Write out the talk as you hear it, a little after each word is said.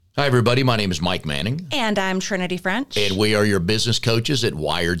Hi, everybody. My name is Mike Manning. And I'm Trinity French. And we are your business coaches at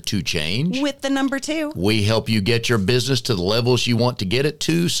Wired to Change. With the number 2. We help you get your business to the levels you want to get it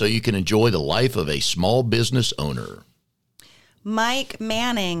to so you can enjoy the life of a small business owner. Mike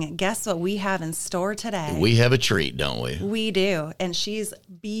Manning, guess what we have in store today? We have a treat, don't we? We do. And she's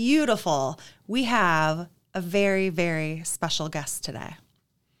beautiful. We have a very, very special guest today.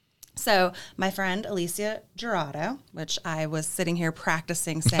 So my friend Alicia Gerardo, which I was sitting here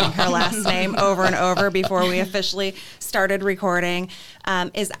practicing saying her last name over and over before we officially started recording,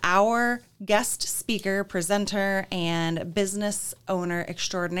 is our guest speaker, presenter, and business owner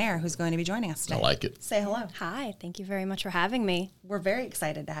extraordinaire who's going to be joining us today. I like it. Say hello. Hi, thank you very much for having me. We're very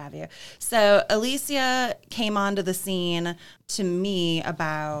excited to have you. So Alicia came onto the scene to me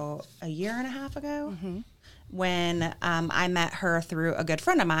about a year and a half ago. Mm-hmm. When I met her through a good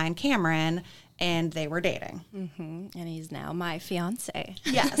friend of mine, Cameron, and they were dating. Mm-hmm. And he's now my fiance.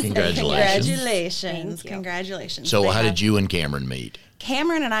 Yes. Congratulations. Congratulations. So how did you and Cameron meet?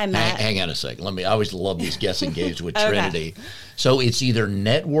 Cameron and I met. Hang on a second. I always love these guessing games with Trinity. So it's either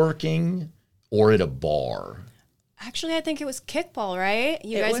networking or at a bar. Actually, I think it was kickball, right?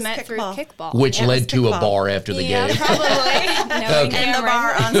 You guys met through kickball. Which led to a bar after the game. Probably. In the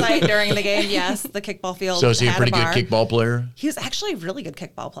bar on site during the game, yes. The kickball field. So is he a pretty good kickball player? He was actually a really good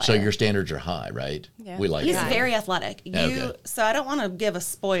kickball player. So your standards are high, right? Yeah. We like He's that. very athletic. Okay. So I don't want to give a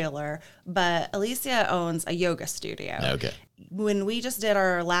spoiler, but Alicia owns a yoga studio. Okay. When we just did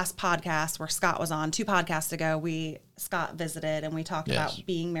our last podcast where Scott was on, 2 podcasts ago, Scott visited and we talked about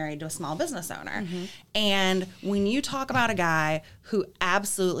being married to a small business owner. Mm-hmm. And when you talk about a guy who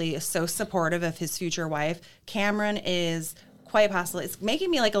absolutely is so supportive of his future wife, Cameron is quite possibly, it's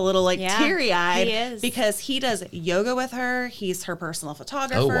making me like a little teary-eyed. He is. Because he does yoga with her. He's her personal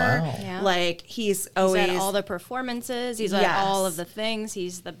photographer. Oh, wow. Yeah. Like he's always at all the performances. He's at all of the things.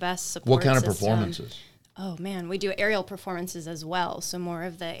 He's the best support What kind of system. performances? Oh, man. We do aerial performances as well. So more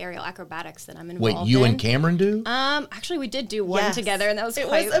of the aerial acrobatics that I'm involved in. Wait, you and Cameron do? Actually, we did do one together, and that was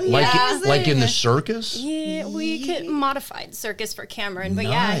quite amazing. Like in the circus? Yeah, we modified circus for Cameron.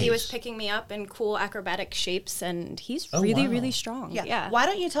 But he was picking me up in cool acrobatic shapes, and he's really strong. Yeah. Why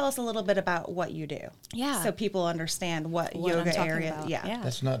don't you tell us a little bit about what you do? Yeah. So people understand what yoga area. About. Yeah.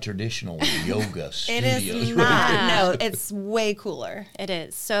 That's not traditional yoga studios. It is not. No, it's way cooler. It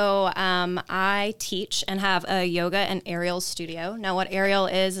is. So I teach and have a yoga and aerial studio. Now, what aerial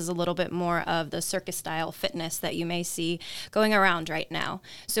is a little bit more of the circus-style fitness that you may see going around right now.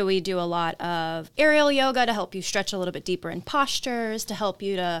 So we do a lot of aerial yoga to help you stretch a little bit deeper in postures, to help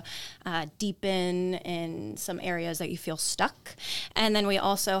you to deepen in some areas that you feel stuck. And then we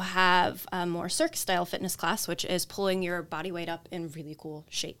also have a more circus-style fitness class, which is pulling your body weight up in really cool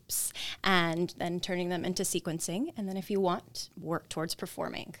shapes and then turning them into sequencing. And then if you want, work towards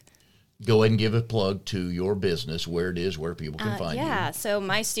performing. Go ahead and give a plug to your business, where it is, where people can find you. Yeah, so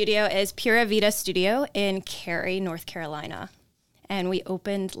my studio is Pura Vida Studio in Cary, North Carolina. And we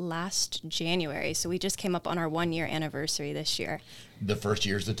opened last January, so we just came up on our 1-year anniversary this year. The first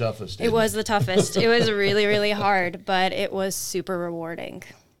year's the toughest. It was the toughest. It was really, really hard, but it was super rewarding.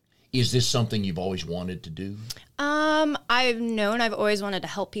 Is this something you've always wanted to do? I've always wanted to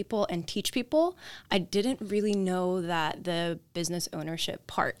help people and teach people. I didn't really know that the business ownership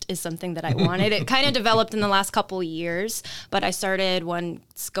part is something that I wanted. It kind of developed in the last couple of years, but I started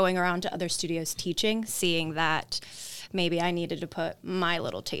once going around to other studios teaching, seeing that maybe I needed to put my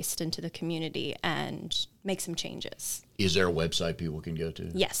little taste into the community and make some changes. Is there a website people can go to?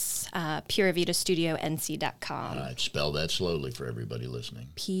 Yes, PuraVidaStudioNC.com. All right, spell that slowly for everybody listening.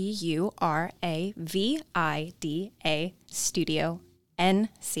 PuraVida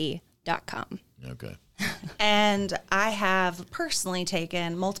StudioNC.com. Okay. And I have personally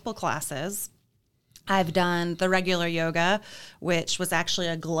taken multiple classes. I've done the regular yoga, which was actually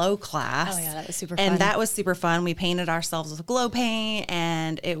a glow class. Oh, yeah, that was super fun. And that was super fun. We painted ourselves with glow paint,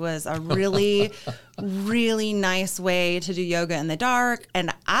 and it was a really, really nice way to do yoga in the dark.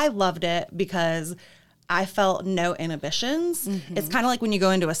 And I loved it because I felt no inhibitions. Mm-hmm. It's kind of like when you go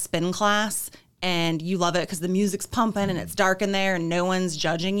into a spin class and you love it because the music's pumping and it's dark in there and no one's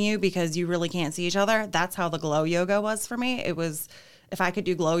judging you because you really can't see each other. That's how the glow yoga was for me. It was... If I could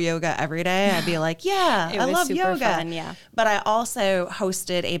do glow yoga every day, I'd be like, yeah, I love yoga. Fun, yeah. But I also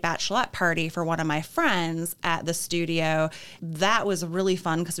hosted a bachelorette party for one of my friends at the studio. That was really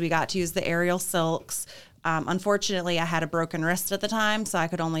fun because we got to use the aerial silks. Unfortunately, I had a broken wrist at the time, so I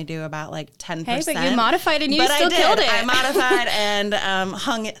could only do about like 10%. Hey, but you modified and you still killed it. I modified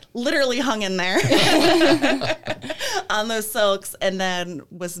and literally hung in there on those silks, and then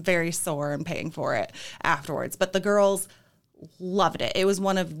was very sore and paying for it afterwards. But the girls loved it. It was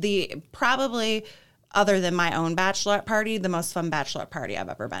one of the, probably other than my own bachelorette party, the most fun bachelorette party I've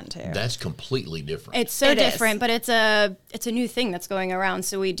ever been to. That's completely different. It's so different, but it's a new thing that's going around.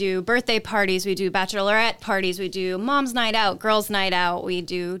 So we do birthday parties, we do bachelorette parties, we do mom's night out, girls night out. We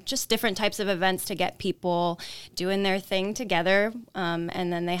do just different types of events to get people doing their thing together, and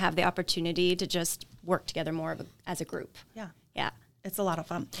then they have the opportunity to just work together more as a group. Yeah. Yeah. It's a lot of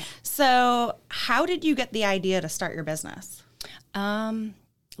fun. So how did you get the idea to start your business?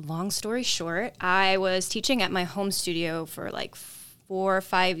 Long story short, I was teaching at my home studio for like 4 or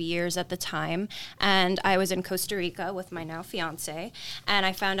 5 years at the time, and I was in Costa Rica with my now fiance, and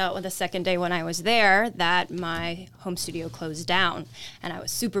I found out on the second day when I was there that my home studio closed down, and I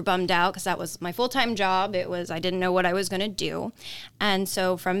was super bummed out because that was my full-time job. I didn't know what I was going to do, and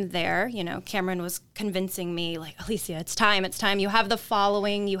so from there, Cameron was convincing me, like, Alicia, it's time, you have the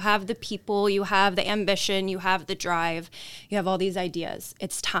following, you have the people, you have the ambition, you have the drive, you have all these ideas,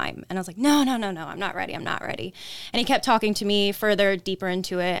 it's time. And I was like, no, I'm not ready. And he kept talking to me further, deeper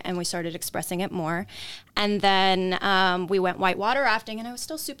into it, and we started expressing it more. And then we went whitewater rafting, and I was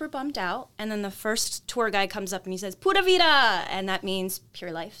still super bummed out. And then the first tour guide comes up and he says, Pura Vida, and that means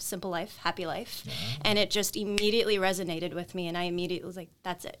pure life, simple life, happy life. Wow. And it just immediately resonated with me, and I immediately was like,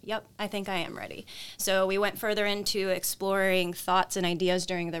 that's it. Yep, I think I am ready. So we went further into exploring thoughts and ideas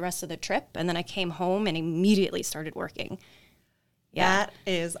during the rest of the trip, and then I came home and immediately started working. Yeah. That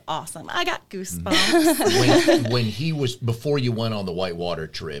is awesome. I got goosebumps. when he was, before you went on the whitewater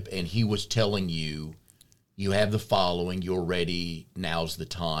trip, and he was telling you, you have the following, you're ready, now's the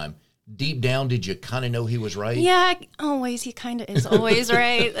time. Deep down, did you kind of know he was right? Yeah, always. He kind of is always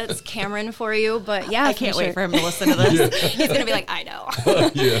right. That's Cameron for you. But yeah, I can't wait for him to listen to this. He's going to be like, I know.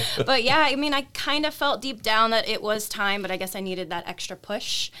 Yeah. But yeah, I mean, I kind of felt deep down that it was time, but I guess I needed that extra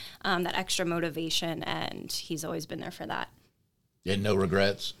push, that extra motivation, and he's always been there for that. And no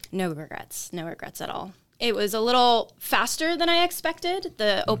regrets? No regrets at all. It was a little faster than I expected,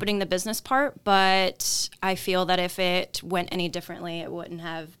 the opening the business part, but I feel that if it went any differently, it wouldn't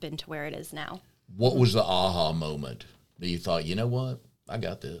have been to where it is now. What was the aha moment that you thought, you know what, I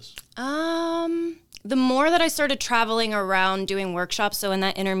got this? The more that I started traveling around doing workshops, so in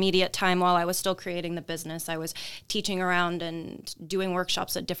that intermediate time while I was still creating the business, I was teaching around and doing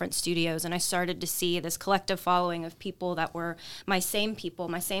workshops at different studios, and I started to see this collective following of people that were my same people,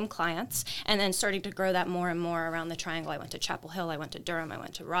 my same clients, and then starting to grow that more and more around the triangle. I went to Chapel Hill, I went to Durham, I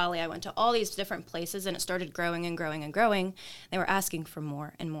went to Raleigh, I went to all these different places, and it started growing and growing and growing. They were asking for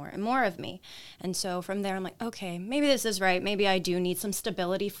more and more and more of me. And so from there, I'm like, okay, maybe this is right. Maybe I do need some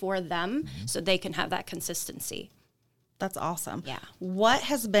stability for them so they can have that consistency. That's awesome. Yeah. What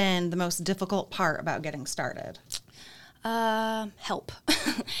has been the most difficult part about getting started? Help.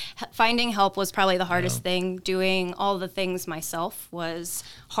 Finding help was probably the hardest thing. Doing all the things myself was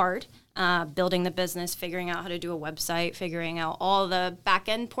hard. Building the business, figuring out how to do a website, figuring out all the back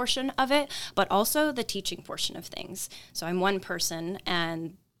end portion of it, but also the teaching portion of things. So I'm one person,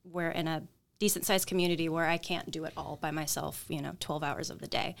 and we're in a decent sized community where I can't do it all by myself, 12 hours of the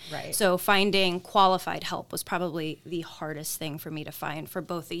day. Right. So finding qualified help was probably the hardest thing for me to find for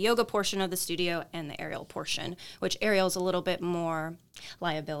both the yoga portion of the studio and the aerial portion, which aerial is a little bit more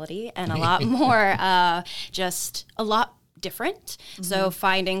liability and a lot more, just a lot different. Mm-hmm. So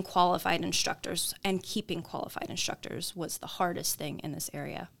finding qualified instructors and keeping qualified instructors was the hardest thing in this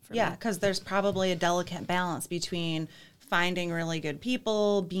area for me. Yeah, because there's probably a delicate balance between finding really good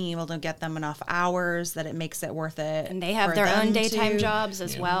people, being able to get them enough hours that it makes it worth it. And they have their own daytime jobs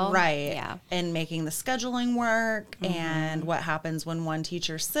as well. Right. Yeah. And making the scheduling work, and what happens when one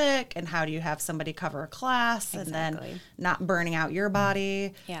teacher's sick, and how do you have somebody cover a class and then not burning out your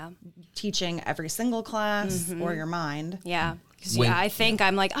body. Yeah. Teaching every single class or your mind. Yeah. I think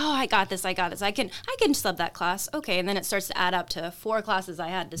I'm like, oh, I got this. I can sub that class. Okay. And then it starts to add up to 4 classes I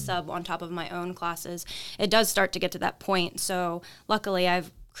had to sub on top of my own classes. It does start to get to that point. So luckily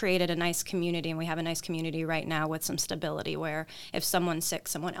I've created a nice community, and we have a nice community right now with some stability where if someone's sick,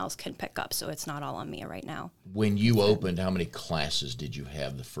 someone else can pick up. So it's not all on me right now. When you opened, how many classes did you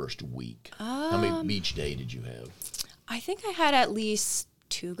have the first week? How many each day did you have? I think I had at least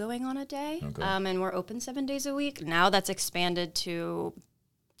 2 going on a day, and we're open 7 days a week. Now that's expanded to,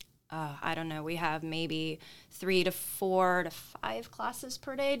 I don't know, we have maybe 3 to 4 to 5 classes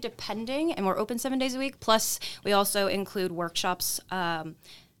per day, depending, and we're open 7 days a week. Plus, we also include workshops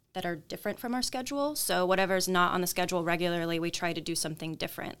that are different from our schedule. So whatever's not on the schedule regularly, we try to do something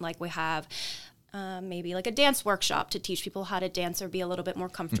different. Like we have maybe like a dance workshop to teach people how to dance or be a little bit more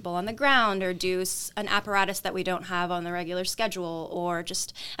comfortable on the ground, or do an apparatus that we don't have on the regular schedule, or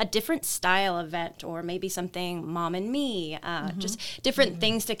just a different style event, or maybe something mom and me, just different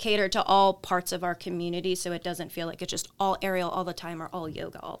things to cater to all parts of our community, so it doesn't feel like it's just all aerial all the time or all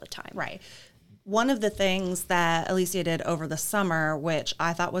yoga all the time. Right. One of the things that Alicia did over the summer, which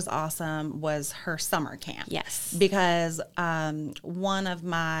I thought was awesome, was her summer camp. Yes. Because one of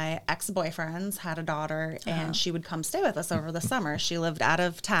my ex-boyfriends had a daughter, and she would come stay with us over the summer. She lived out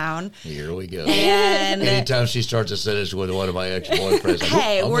of town. Here we go. And anytime she starts a sentence with one of my ex-boyfriends,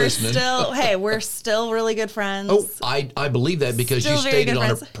 hey, I'm listening. we're still really good friends. Oh, I believe that because Still you very stated good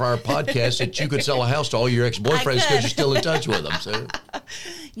on a friends. prior podcast that you could sell a house to all your ex-boyfriends because you're still in touch with them. So,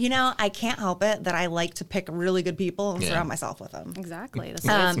 You know, I can't help it that I like to pick really good people and Yeah. surround myself with them. Exactly. That's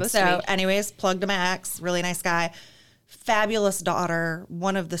what it's supposed to So, be. anyways, plugged to my ex, really nice guy, fabulous daughter,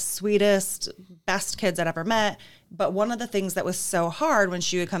 one of the sweetest, best kids I'd ever met. But one of the things that was so hard when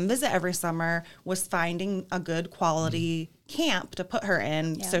she would come visit every summer was finding a good quality camp to put her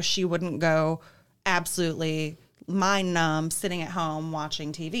in, so she wouldn't go absolutely mind numb sitting at home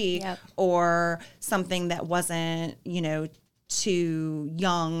watching TV, Yep. or something that wasn't, too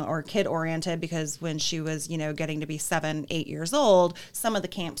young or kid oriented, because when she was, getting to be 7, 8 years old, some of the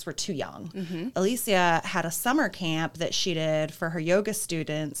camps were too young. Alicia had a summer camp that she did for her yoga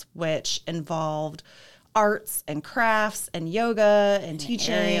students, which involved arts and crafts and yoga and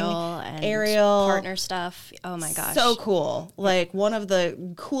teaching, aerial partner stuff. Oh my gosh. so cool. Like one of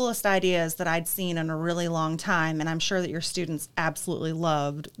the coolest ideas that I'd seen in a really long time. And I'm sure that your students absolutely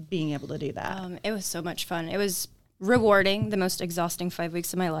loved being able to do that. It was so much fun. It was rewarding, the most exhausting 5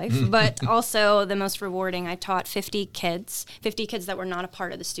 weeks of my life, but also the most rewarding. I taught 50 kids that were not a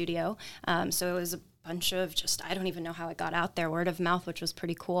part of the studio. So it was a bunch of I don't even know how it got out there, word of mouth, which was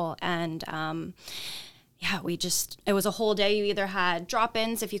pretty cool. And it was a whole day. You either had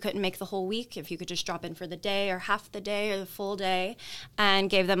drop-ins if you couldn't make the whole week, if you could just drop in for the day or half the day or the full day, and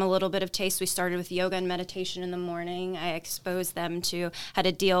gave them a little bit of taste. We started with yoga and meditation in the morning. I exposed them to how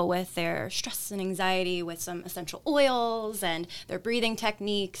to deal with their stress and anxiety with some essential oils and their breathing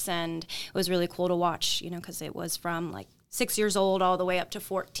techniques. And it was really cool to watch, because it was from 6 years old all the way up to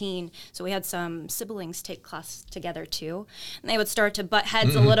 14. So we had some siblings take class together too. And they would start to butt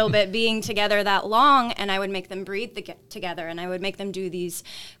heads a little bit being together that long, and I would make them breathe together, and I would make them do these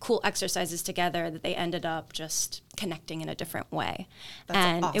cool exercises together that they ended up just connecting in a different way.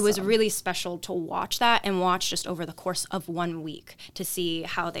 And it was really special to watch that, and watch just over the course of 1 week to see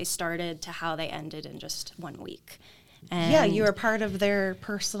how they started to how they ended in just 1 week. And You were part of their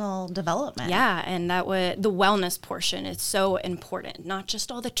personal development. yeah, and that was the wellness portion. It's so important, not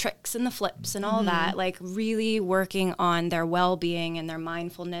just all the tricks and the flips and all that, really working on their well-being and their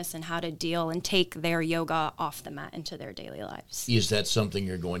mindfulness and how to deal and take their yoga off the mat into their daily lives. is that something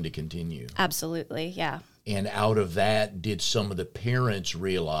you're going to continue? Absolutely, yeah. And out of that, did some of the parents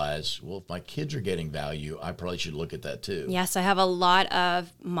realize, well, if my kids are getting value, I probably should look at that too? Yes, I have a lot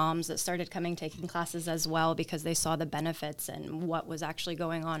of moms that started taking classes as well, because they saw the benefits and what was actually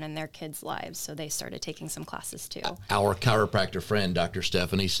going on in their kids' lives. So they started taking some classes too. Our chiropractor friend, Dr.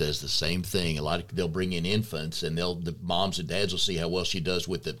 Stephanie, says the same thing. They'll bring in infants, and the moms and dads will see how well she does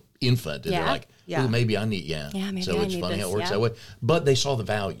with the infant, and they're like, Yeah. "Oh, maybe I need." maybe So I it's need funny this, how it works yeah. that way. But they saw the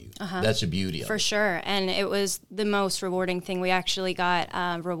value. That's the beauty of For it. sure. And it was the most rewarding thing. We actually got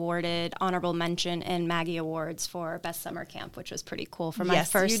rewarded honorable mention in Maggie Awards for Best Summer Camp, which was pretty cool for my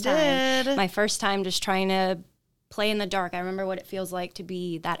Yes, first you time. did. My first time just trying to play in the dark. I remember what it feels like to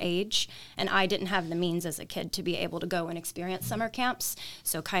be that age. And I didn't have the means as a kid to be able to go and experience summer camps.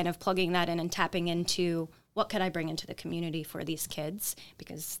 So kind of plugging that in and tapping into what could I bring into the community for these kids,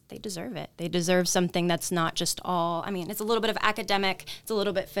 because they deserve it. They deserve something that's not just all, it's a little bit of academic, it's a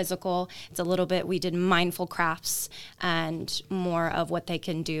little bit physical, it's a little bit, we did mindful crafts and more of what they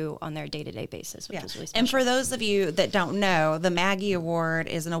can do on their day-to-day basis, which is really special. And for those of you that don't know, the Maggie Award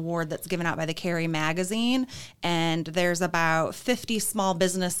is an award that's given out by the Carrie magazine, and there's about 50 small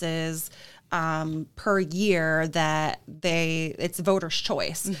businesses per year that it's voters'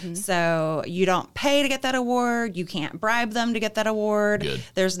 choice. So you don't pay to get that award. You can't bribe them to get that award. Good.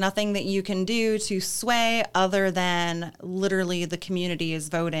 There's nothing that you can do to sway other than literally the community is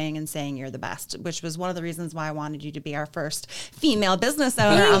voting and saying you're the best, which was one of the reasons why I wanted you to be our first female business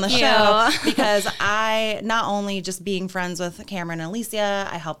owner on the show, because I, not only just being friends with Cameron and Alicia,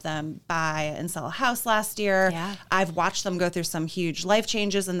 I helped them buy and sell a house last year. Yeah. I've watched them go through some huge life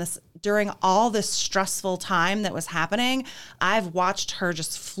changes in this during all this stressful time that was happening. I've watched her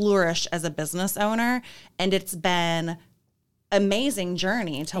just flourish as a business owner, and it's been amazing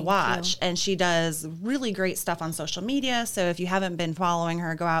journey to watch. And she does really great stuff on social media. So if you haven't been following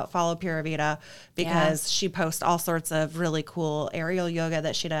her, go out, follow Pura Vida, because she posts all sorts of really cool aerial yoga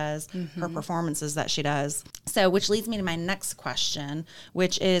that she does, her performances that she does. So, which leads me to my next question,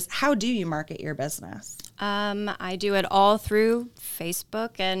 which is, how do you market your business? I do it all through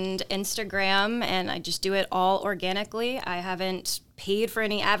Facebook and Instagram, and I just do it all organically. I haven't paid for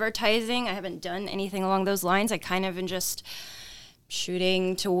any advertising. I haven't done anything along those lines. I kind of am just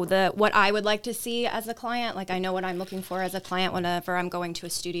shooting to what I would like to see as a client. Like, I know what I'm looking for as a client whenever I'm going to a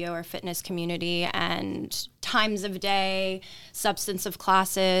studio or fitness community, and times of day, substance of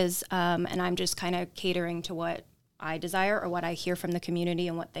classes, and I'm just kind of catering to what I desire or what I hear from the community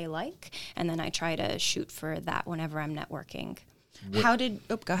and what they like. And then I try to shoot for that whenever I'm networking. How did,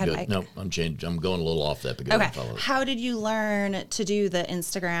 go ahead, Good. Mike. No, I'm going a little off that. But Okay. How did you learn to do the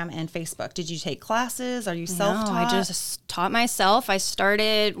Instagram and Facebook? Did you take classes? Are you self-taught? No, I just taught myself.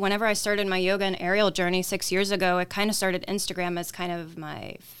 Whenever I started my yoga and aerial journey 6 years ago, I kind of started Instagram as kind of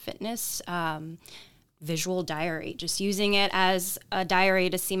my fitness visual diary, just using it as a diary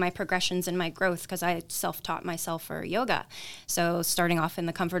to see my progressions and my growth, because I self-taught myself for yoga. So starting off in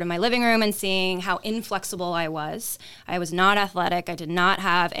the comfort of my living room and seeing how inflexible I was. I was not athletic. I did not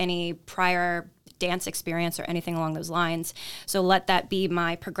have any prior dance experience or anything along those lines. So let that be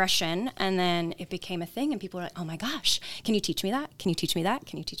my progression. And then it became a thing, and people were like, oh my gosh, can you teach me that? Can you teach me that?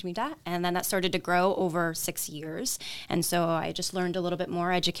 Can you teach me that? And then that started to grow over 6 years. And so I just learned a little bit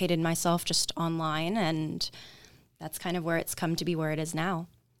more, educated myself just online, and that's kind of where it's come to be where it is now.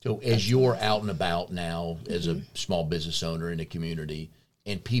 So as you're out and about now as a small business owner in a community,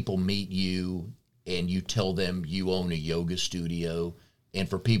 and people meet you and you tell them you own a yoga studio, and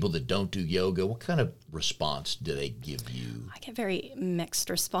for people that don't do yoga, what kind of response do they give you? I get very mixed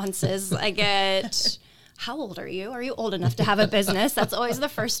responses. I get, how old are you? Are you old enough to have a business? That's always the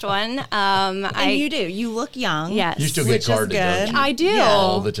first one. And you do. You look young. Yes. You still get carded, don't you? I do. Yeah.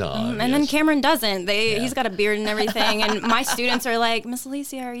 All the time. And then Cameron doesn't. He's got a beard and everything. And my students are like, Miss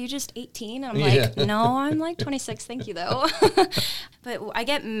Alicia, are you just 18? I'm like, no, I'm like 26. Thank you, though. But I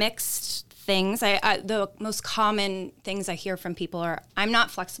get mixed things. The most common things I hear from people are, I'm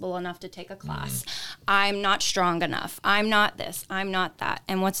not flexible enough to take a class. I'm not strong enough. I'm not this. I'm not that.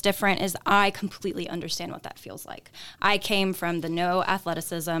 And what's different is I completely understand what that feels like. I came from the no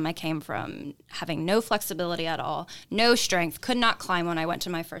athleticism. I came from having no flexibility at all, no strength, could not climb when I went to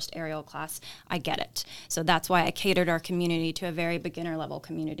my first aerial class. I get it. So that's why I catered our community to a very beginner level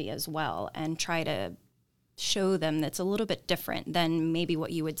community as well, and try to show them that's a little bit different than maybe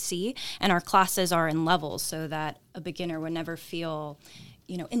what you would see. And our classes are in levels so that a beginner would never feel,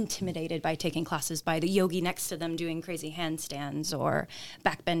 intimidated by taking classes by the yogi next to them doing crazy handstands or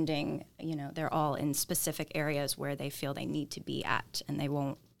backbending. They're all in specific areas where they feel they need to be at, and they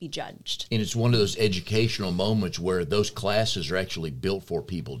won't be judged. And it's one of those educational moments where those classes are actually built for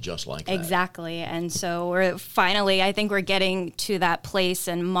people just like that. Exactly. And so I think we're getting to that place,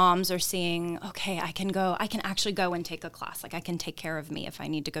 and moms are seeing, okay, I can actually go and take a class. Like, I can take care of me if I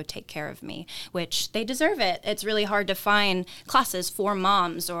need to go take care of me, which they deserve it. It's really hard to find classes for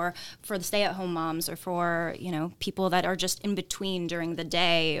moms or for the stay-at-home moms or for, people that are just in between during the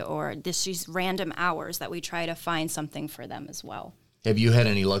day, or these random hours that we try to find something for them as well. Have you had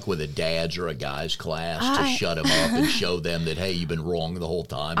any luck with a dad's or a guy's class to shut them up and show them that, hey, you've been wrong the whole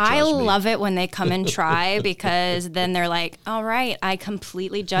time? I love it when they come and try, because then they're like, all right, I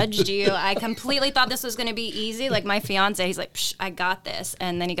completely judged you. I completely thought this was going to be easy. Like my fiance, he's like, psh, I got this.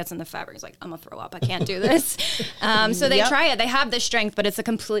 And then he gets in the fabric. He's like, I'm going to throw up. I can't do this. So they try it. They have the strength, but it's a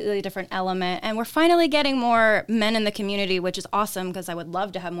completely different element. And we're finally getting more men in the community, which is awesome, because I would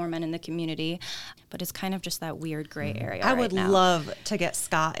love to have more men in the community. But it's kind of just that weird gray area. I would love to get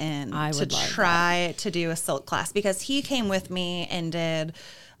Scott in to try to do a silk class, because he came with me and did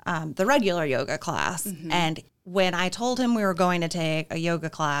the regular yoga class. And when I told him we were going to take a yoga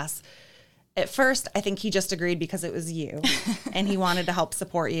class, at first, I think he just agreed because it was you and he wanted to help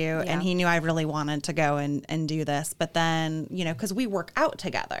support you. And he knew I really wanted to go and do this. But then, because we work out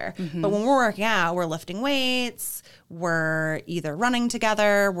together, but when we're working out, we're lifting weights, we're either running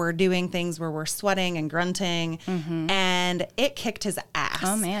together, we're doing things where we're sweating and grunting, and it kicked his ass.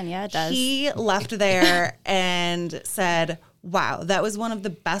 Oh man, yeah, it does. He left there and said, wow, that was one of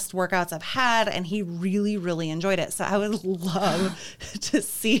the best workouts I've had, and he really, really enjoyed it. So I would love to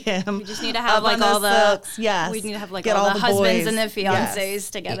see him. We just need to have like all the yes. We need to have like Get all the husbands boys. and the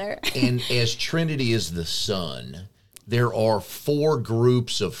fiancés together. And as Trinity is the sun, there are 4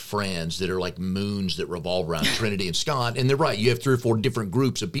 groups of friends that are like moons that revolve around Trinity and Scott. And they're right. You have 3 or 4 different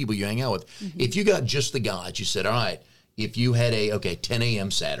groups of people you hang out with. If you got just the guys, you said, all right, if you had 10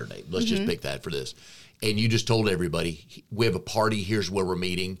 a.m. Saturday, let's just pick that for this, and you just told everybody, we have a party, here's where we're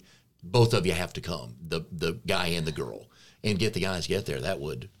meeting, both of you have to come, the guy and the girl, and get the guys get there, that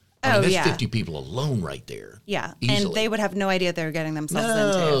would... that's 50 people alone right there. Yeah. Easily. And they would have no idea they were getting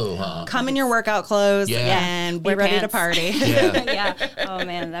themselves into. Come in your workout clothes and be ready to party. Yeah. Oh,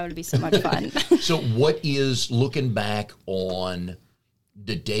 man, that would be so much fun. So what is, looking back on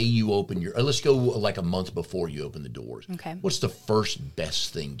the day you open let's go like a month before you open the doors. Okay. What's the first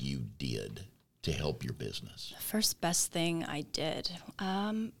best thing you did to help your business? The first best thing I did,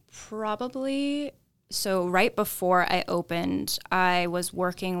 probably... So right before I opened, I was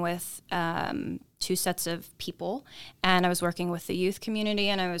working with 2 sets of people, and I was working with the youth community,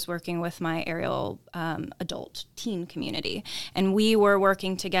 and I was working with my aerial adult teen community. And we were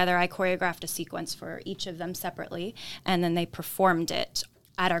working together. I choreographed a sequence for each of them separately, and then they performed it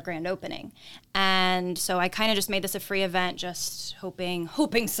at our grand opening. And so I kind of just made this a free event, just hoping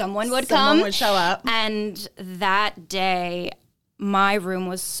someone would come. Someone would show up. And that day, my room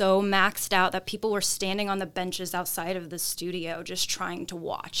was so maxed out that people were standing on the benches outside of the studio just trying to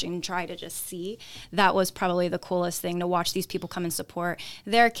watch and try to just see. That was probably the coolest thing, to watch these people come and support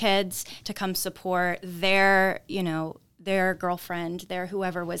their kids, to come support their, their girlfriend, their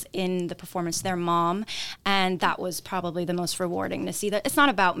whoever was in the performance, their mom. And that was probably the most rewarding, to see that it's not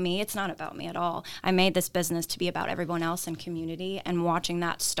about me. It's not about me at all. I made this business to be about everyone else and community. And watching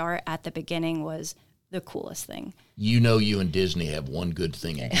that start at the beginning was the coolest thing. You and Disney have one good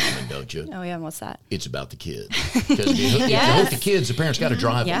thing in common, don't you? Oh, yeah. What's that? It's about the kids. Because if you hook the kids, the parents got to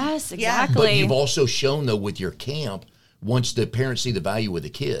drive them. Yes, exactly. But you've also shown, though, with your camp, once the parents see the value with the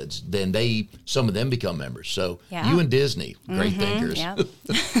kids, then some of them become members. So you and Disney, great thinkers. Yeah.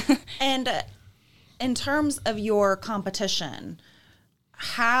 And in terms of your competition,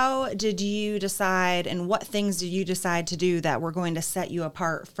 how did you decide, and what things did you decide to do that were going to set you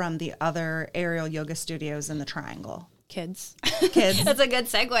apart from the other aerial yoga studios in the Triangle? Kids. Kids. That's a good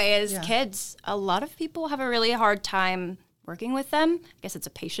segue, kids. A lot of people have a really hard time working with them. I guess it's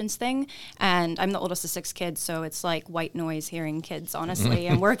a patience thing. And I'm the oldest of 6 kids, so it's like white noise hearing kids, honestly,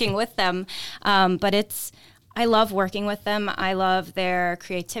 and working with them. But I love working with them. I love their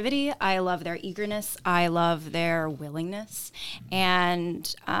creativity. I love their eagerness. I love their willingness. And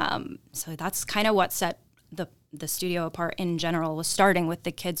so that's kind of what set the studio apart in general, was starting with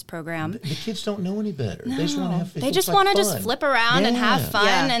the kids program. The kids don't know any better. No. They just want to have fun. They just want to just flip around and have fun.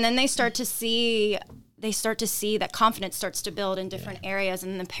 Yeah. And then they start to see that confidence starts to build in different areas,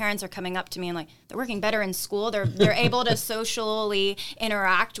 and the parents are coming up to me and like, they're working better in school. They're able to socially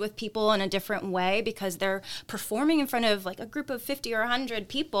interact with people in a different way because they're performing in front of like a group of 50 or 100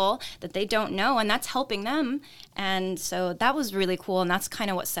 people that they don't know, and that's helping them. And so that was really cool, and that's kind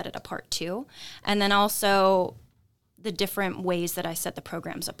of what set it apart too. And then also the different ways that I set the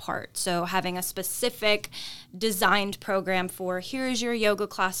programs apart. So having a specific designed program for, here's your yoga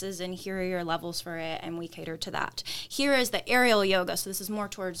classes and here are your levels for it, and we cater to that. Here is the aerial yoga, so this is more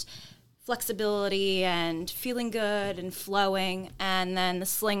towards flexibility and feeling good and flowing. And then the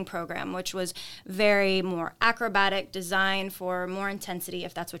sling program, which was very more acrobatic, designed for more intensity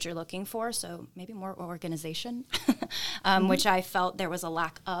if that's what you're looking for, so maybe more organization, which I felt there was a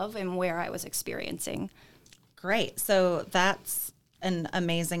lack of and where I was experiencing. Great. So that's an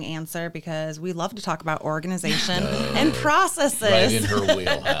amazing answer, because we love to talk about organization and processes. Right in her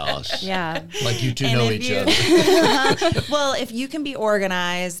wheelhouse. Yeah. Like you two And know if each you- other. Well, if you can be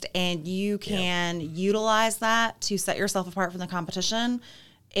organized and you can utilize that to set yourself apart from the competition,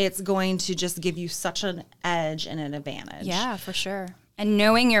 it's going to just give you such an edge and an advantage. Yeah, for sure. And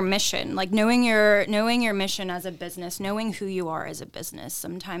knowing your mission, like knowing your mission as a business, knowing who you are as a business.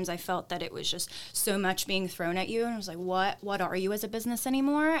 Sometimes I felt that it was just so much being thrown at you, and I was like, what are you as a business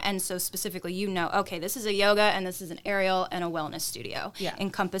anymore? And so specifically, okay, this is a yoga and this is an aerial and a wellness studio,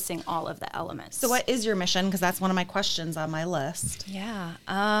 encompassing all of the elements. So what is your mission? Because that's one of my questions on my list. Yeah.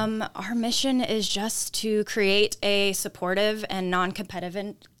 Our mission is just to create a supportive and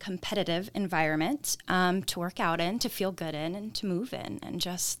non-competitive environment to work out in, to feel good in, and to move in, and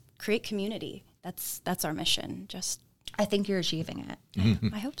just create community. That's our mission. I think you're achieving it.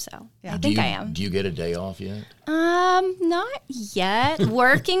 I hope so. Yeah. I think I am. Do you get a day off yet? Not yet.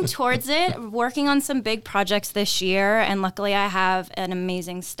 Working towards it. Working on some big projects this year, and luckily I have an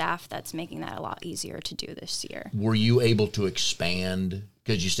amazing staff that's making that a lot easier to do this year. Were you able to expand?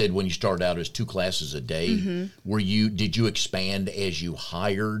 Because you said when you started out as 2 classes a day. Mm-hmm. Did you expand as you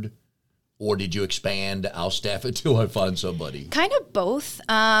hired, Or did you expand, I'll staff it till I find somebody? Kind of both.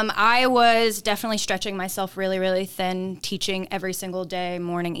 I was definitely stretching myself really, really thin, teaching every single day,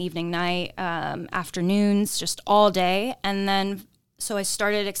 morning, evening, night, afternoons, just all day. And then so I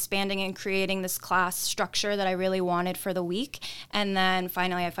started expanding and creating this class structure that I really wanted for the week. And then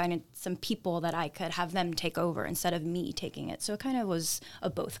finally I found some people that I could have them take over instead of me taking it. So it kind of was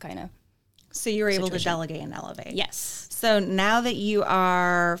a both kind of. So you were able to delegate and elevate. Yes. So now that you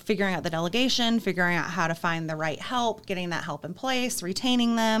are figuring out the delegation, figuring out how to find the right help, getting that help in place,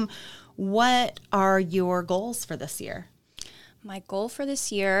 retaining them, what are your goals for this year? My goal for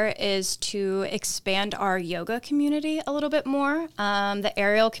this year is to expand our yoga community a little bit more. The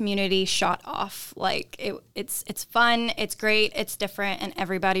aerial community shot off. Like it's fun, it's great, it's different, and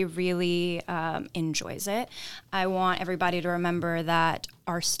everybody really enjoys it. I want everybody to remember that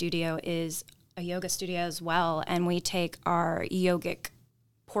our studio is a yoga studio as well, and we take our yogic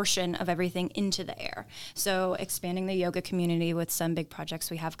portion of everything into the air. So expanding the yoga community with some big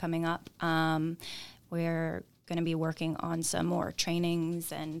projects we have coming up. We're going to be working on some more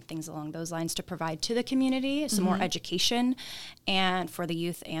trainings and things along those lines to provide to the community, some more education, and for the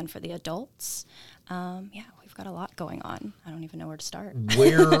youth and for the adults. We've got a lot going on. I don't even know where to start.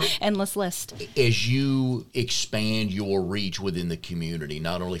 Where endless list. As you expand your reach within the community,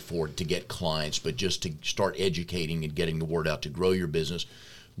 not only to get clients, but just to start educating and getting the word out to grow your business,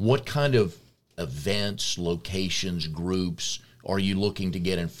 what kind of events, locations, groups are you looking to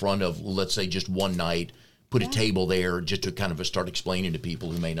get in front of, let's say just one night, put a table there just to kind of start explaining to people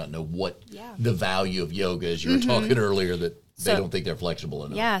who may not know what the value of yoga is. You were talking earlier that they don't think they're flexible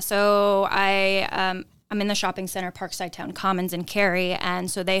enough. Yeah, so I'm in the shopping center, Parkside Town Commons in Cary,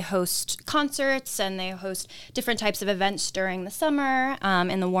 and so they host concerts and they host different types of events during the summer,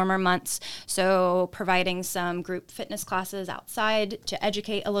 in the warmer months. So providing some group fitness classes outside to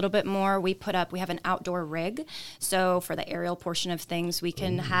educate a little bit more. We have an outdoor rig. So for the aerial portion of things, we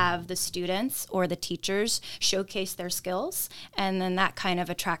can have the students or the teachers showcase their skills. And then that kind of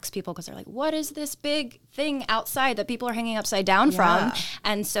attracts people because they're like, what is this big thing outside that people are hanging upside down from?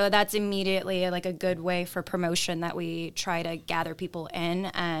 And so that's immediately like a good way for promotion that we try to gather people in.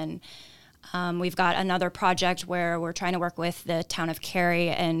 And we've got another project where we're trying to work with the town of Cary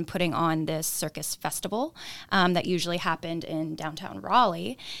and putting on this circus festival that usually happened in downtown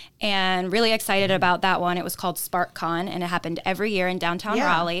Raleigh. And really excited about that one. It was called SparkCon, and it happened every year in downtown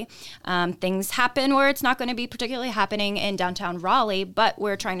Raleigh. Things happen where it's not going to be particularly happening in downtown Raleigh, but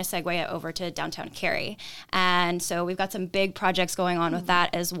we're trying to segue it over to downtown Cary. And so we've got some big projects going on with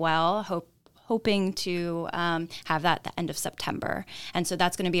that as well. Hoping to have that at the end of September. And so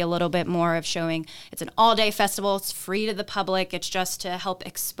that's going to be a little bit more of showing it's an all-day festival. It's free to the public. It's just to help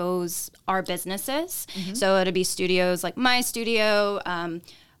expose our businesses. So it'll be studios like my studio,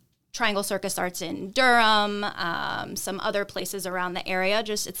 Triangle Circus Arts in Durham, some other places around the area.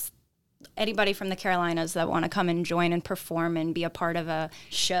 It's anybody from the Carolinas that want to come and join and perform and be a part of a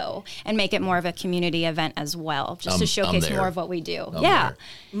show and make it more of a community event as well, just to showcase more of what we do. I'm there.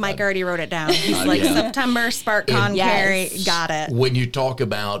 Mike already wrote it down. He's like, September, SparkCon, Cary, got it. When you talk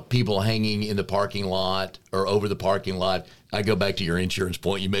about people hanging in the parking lot or over the parking lot, I go back to your insurance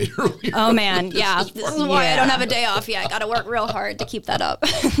point you made earlier. Oh, man, This is why I don't have a day off yet. I got to work real hard to keep that up.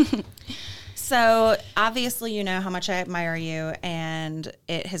 So obviously, you know how much I admire you, and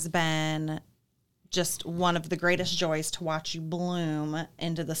it has been just one of the greatest joys to watch you bloom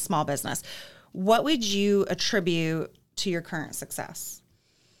into the small business. What would you attribute to your current success?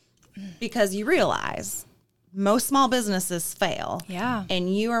 Because you realize most small businesses fail. Yeah.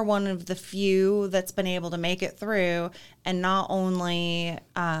 And you are one of the few that's been able to make it through and not only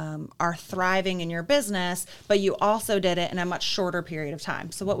are thriving in your business, but you also did it in a much shorter period of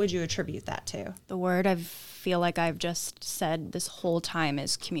time. So what would you attribute that to? The word I feel like I've just said this whole time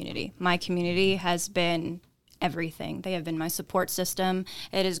is community. My community has been everything. They have been my support system.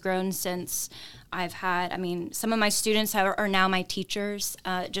 It has grown since some of my students are now my teachers.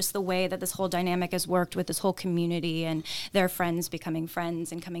 Just the way that this whole dynamic has worked with this whole community and their friends becoming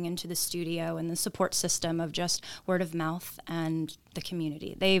friends and coming into the studio, and the support system of just word of mouth and the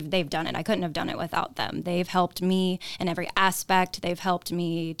community. They've done it. I couldn't have done it without them. They've helped me in every aspect. They've helped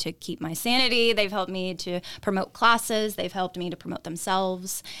me to keep my sanity. They've helped me to promote classes. They've helped me to promote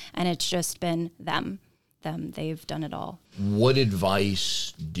themselves. And it's just been them. They've done it all. What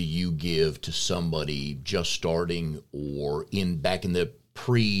advice do you give to somebody just starting or back in the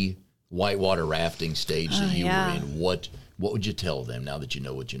pre-whitewater rafting stage that you were in? What would you tell them now that you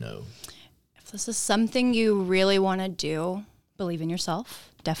know what you know? If this is something you really want to do, believe in yourself.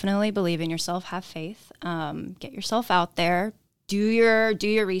 Definitely believe in yourself. Have faith. Get yourself out there. do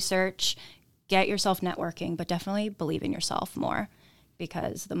your research, get yourself networking, but definitely believe in yourself more.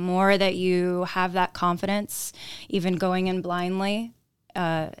 Because the more that you have that confidence, even going in blindly,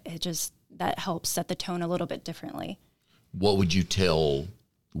 that helps set the tone a little bit differently. What would you tell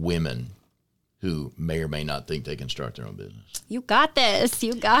women who may or may not think they can start their own business? You got this.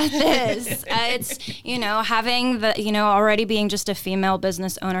 You got this. It's, having already being just a female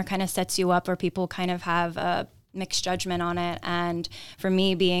business owner kind of sets you up where people kind of have a mixed judgment on it. And for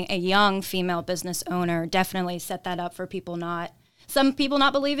me, being a young female business owner definitely set that up for some people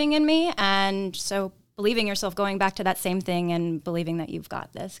not believing in me. And so believing yourself, going back to that same thing and believing that you've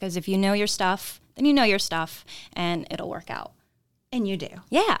got this. Because if you know your stuff, then you know your stuff and it'll work out. And you do.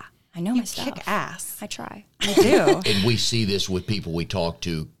 Yeah. I know my stuff. You kick ass. I try. I do. And we see this with people we talk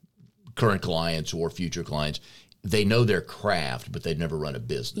to, current clients or future clients. They know their craft, but they've never run a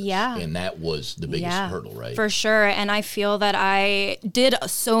business. Yeah. And that was the biggest hurdle, right? For sure. And I feel that I did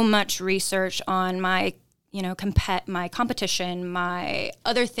so much research on my my competition, my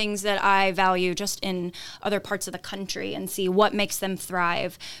other things that I value just in other parts of the country, and see what makes them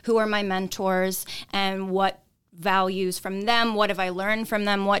thrive, who are my mentors, and what values from them, what have I learned from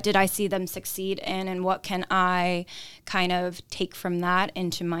them, what did I see them succeed in, and what can I kind of take from that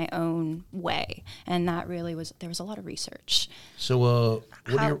into my own way. And that really there was a lot of research. So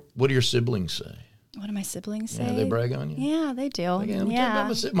what do your siblings say? What do my siblings say? Yeah, they brag on you? Yeah, they do.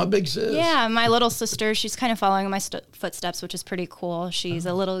 My big sis. Yeah, my little sister, she's kind of following my footsteps, which is pretty cool. She's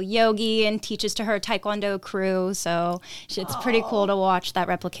a little yogi and teaches to her Taekwondo crew. So it's pretty cool to watch that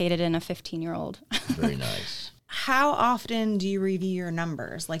replicated in a 15-year-old. Very nice. How often do you review your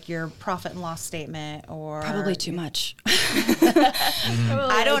numbers, like your profit and loss statement, or probably too much?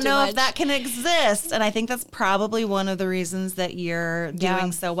 I don't know if that can exist, and I think that's probably one of the reasons that you're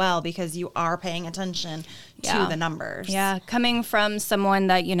doing so well, because you are paying attention to the numbers. Yeah, coming from someone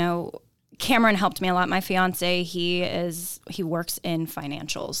that Cameron helped me a lot. My fiance, he works in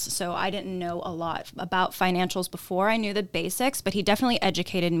financials. So I didn't know a lot about financials before. I knew the basics, but he definitely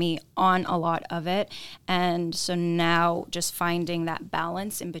educated me on a lot of it. And so now just finding that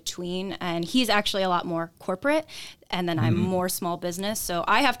balance in between, and he's actually a lot more corporate, and then I'm more small business. So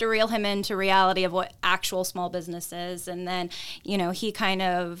I have to reel him into reality of what actual small business is. And then, he kind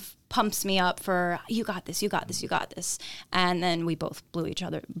of pumps me up for, you got this, you got this, you got this. And then we both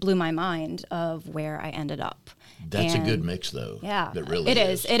blew my mind of where I ended up. That's a good mix, though. Yeah. It really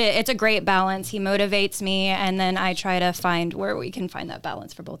is. It's a great balance. He motivates me, and then I try to find where we can find that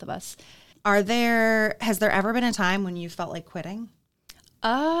balance for both of us. Has there ever been a time when you felt like quitting?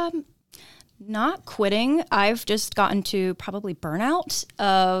 Not quitting. I've just gotten to probably burnout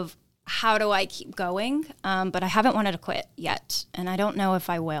of how do I keep going? But I haven't wanted to quit yet, and I don't know if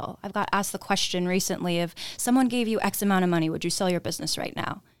I will. I've got asked the question recently, if someone gave you X amount of money, would you sell your business right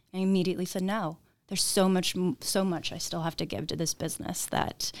now? And I immediately said no. There's so much I still have to give to this business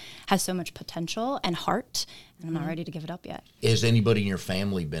that has so much potential and heart, and I'm not ready to give it up yet. Has anybody in your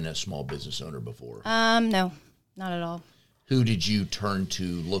family been a small business owner before? No, not at all. Who did you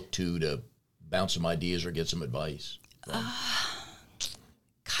look to bounce some ideas or get some advice from?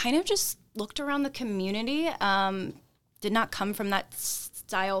 Kind of just looked around the community. Did not come from that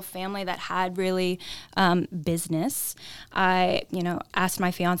style family that had really business. I, asked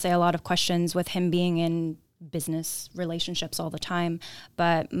my fiance a lot of questions with him being in business relationships all the time,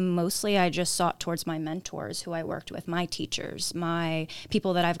 but mostly I just sought towards my mentors who I worked with, my teachers, my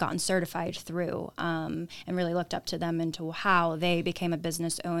people that I've gotten certified through, and really looked up to them into how they became a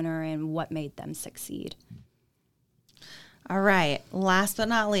business owner and what made them succeed. All right. Last but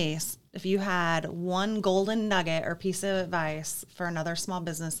not least, if you had one golden nugget or piece of advice for another small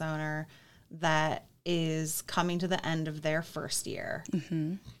business owner that is coming to the end of their first year,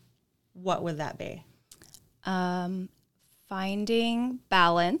 what would that be? Finding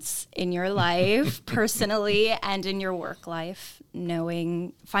balance in your life, personally and in your work life,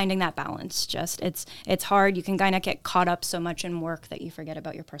 finding that balance. It's hard. You can kind of get caught up so much in work that you forget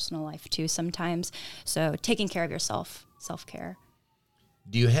about your personal life too sometimes. So taking care of yourself, self-care.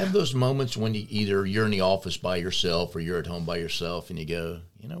 Do you have those moments when either you're in the office by yourself or you're at home by yourself and you go,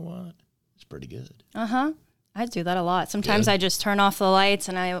 you know what? It's pretty good. I do that a lot. Sometimes I just turn off the lights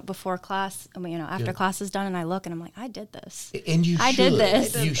and before class, after class is done, and I look and I'm like, I did this. And I did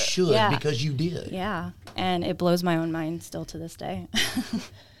this. You should, because you did. Yeah. And it blows my own mind still to this day.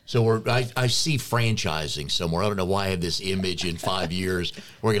 So I see franchising somewhere. I don't know why I have this image in 5 years.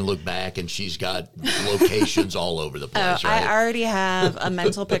 We're going to look back and she's got locations all over the place, right? I already have a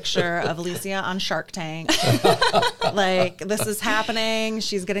mental picture of Alicia on Shark Tank. Like, this is happening.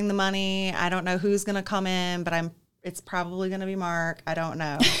 She's getting the money. I don't know who's going to come in, but I'm it's probably going to be Mark. I don't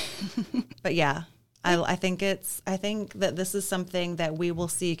know. But yeah, I think that this is something that we will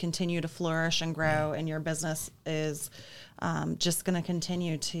see continue to flourish and grow, and your business is just going to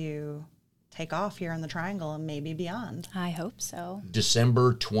continue to take off here in the Triangle and maybe beyond. I hope so.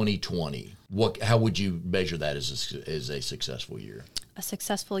 December 2020. How would you measure that as a successful year? A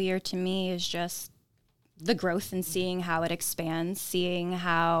successful year to me is just the growth and seeing how it expands, seeing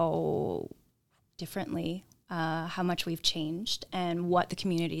how differently, how much we've changed and what the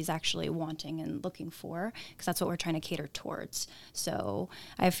community is actually wanting and looking for, because that's what we're trying to cater towards. So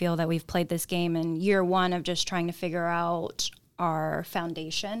I feel that we've played this game in year one of just trying to figure out our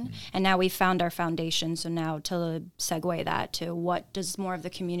foundation, and now we've found our foundation. So now to segue that to what does more of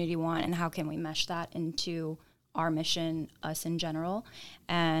the community want and how can we mesh that into our mission, us in general,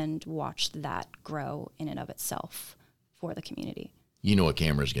 and watch that grow in and of itself for the community. You know what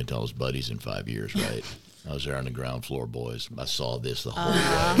Cameron's going to tell his buddies in 5 years, right? I was there on the ground floor, boys. I saw this the whole way.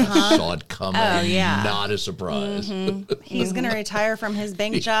 I saw it coming. Oh, yeah. Not a surprise. He's going to retire from his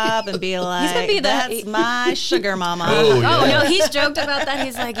bank job and be like, He's gonna be that's my sugar mama. Oh, yeah. Oh, no, he's joked about that.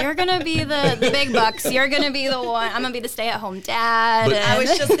 He's like, you're going to be the big bucks. You're going to be the one. I'm going to be the stay-at-home dad. But I was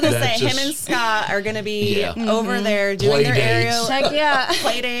just going to say, That's him just- and Scott are going to be Yeah. over there doing Play their dates. aerial Heck yeah.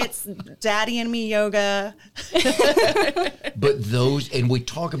 play dates, daddy and me yoga. But those, and we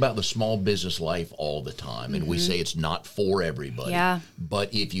talk about the small business life all the time, and we say it's not for everybody. Yeah.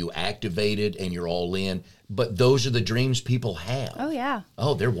 But if you activate it and you're all in, but those are the dreams people have. Oh, yeah.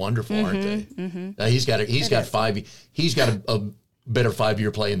 Oh, they're wonderful, aren't they? He's got a better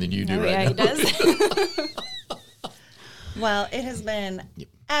 5-year plan than you do Oh, right yeah, now. he does. Well, it has been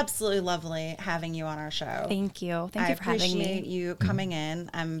absolutely lovely having you on our show. Thank you. Thank I you for having appreciate me. you coming in.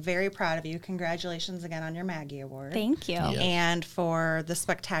 I'm very proud of you. Congratulations again on your Maggie Award. Thank you. Yeah. And for the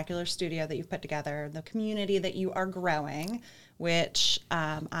spectacular studio that you've put together, the community that you are growing, which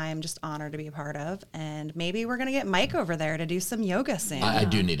I'm just honored to be a part of. And maybe we're going to get Mike over there to do some yoga soon. I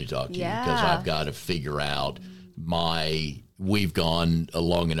do need to talk to you because Yeah. I've got to figure out we've gone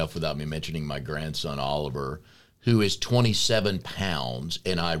long enough without me mentioning my grandson, Oliver, who is 27 pounds,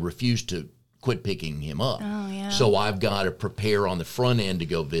 and I refuse to quit picking him up. Oh, yeah. So I've got to prepare on the front end to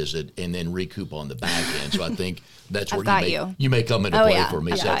go visit and then recoup on the back end. So I think that's where got you you. you may come into Oh, play yeah. for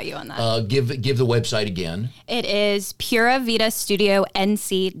me. I've So, got you on that. give the website again. It is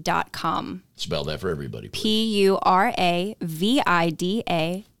PuraVidaStudioNC.com. Spell that for everybody, please.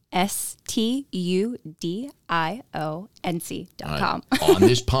 PuraVidaStudioNC.com. On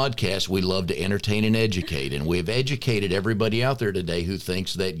this podcast, we love to entertain and educate, and we've educated everybody out there today who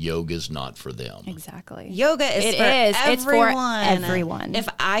thinks that yoga's not for them. Exactly. Yoga is It for is. It's for everyone. everyone. If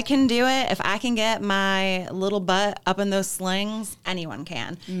I can do it, if I can get my little butt up in those slings, anyone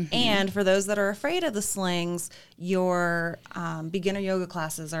can. Mm-hmm. And for those that are afraid of the slings, your beginner yoga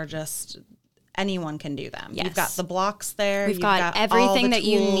classes are just anyone can do them. You've Yes. got the blocks there. We've You've got all everything the that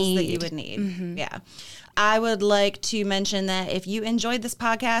you tools that need. you would need. Yeah. I would like to mention that if you enjoyed this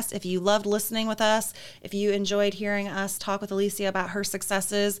podcast, if you loved listening with us, if you enjoyed hearing us talk with Alicia about her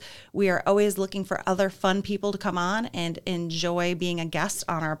successes, we are always looking for other fun people to come on and enjoy being a guest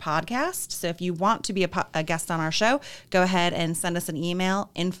on our podcast. So if you want to be a guest on our show, go ahead and send us an email,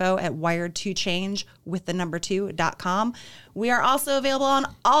 info@wired2change.com. We are also available on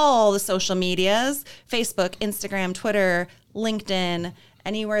all the social medias, Facebook, Instagram, Twitter, LinkedIn,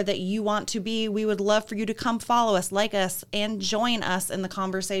 anywhere that you want to be. We would love for you to come follow us, like us, and join us in the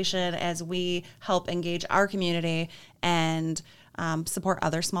conversation as we help engage our community and support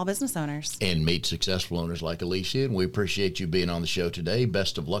other small business owners. And meet successful owners like Alicia. And we appreciate you being on the show today.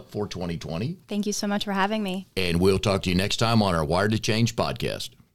 Best of luck for 2020. Thank you so much for having me. And we'll talk to you next time on our Wired to Change podcast.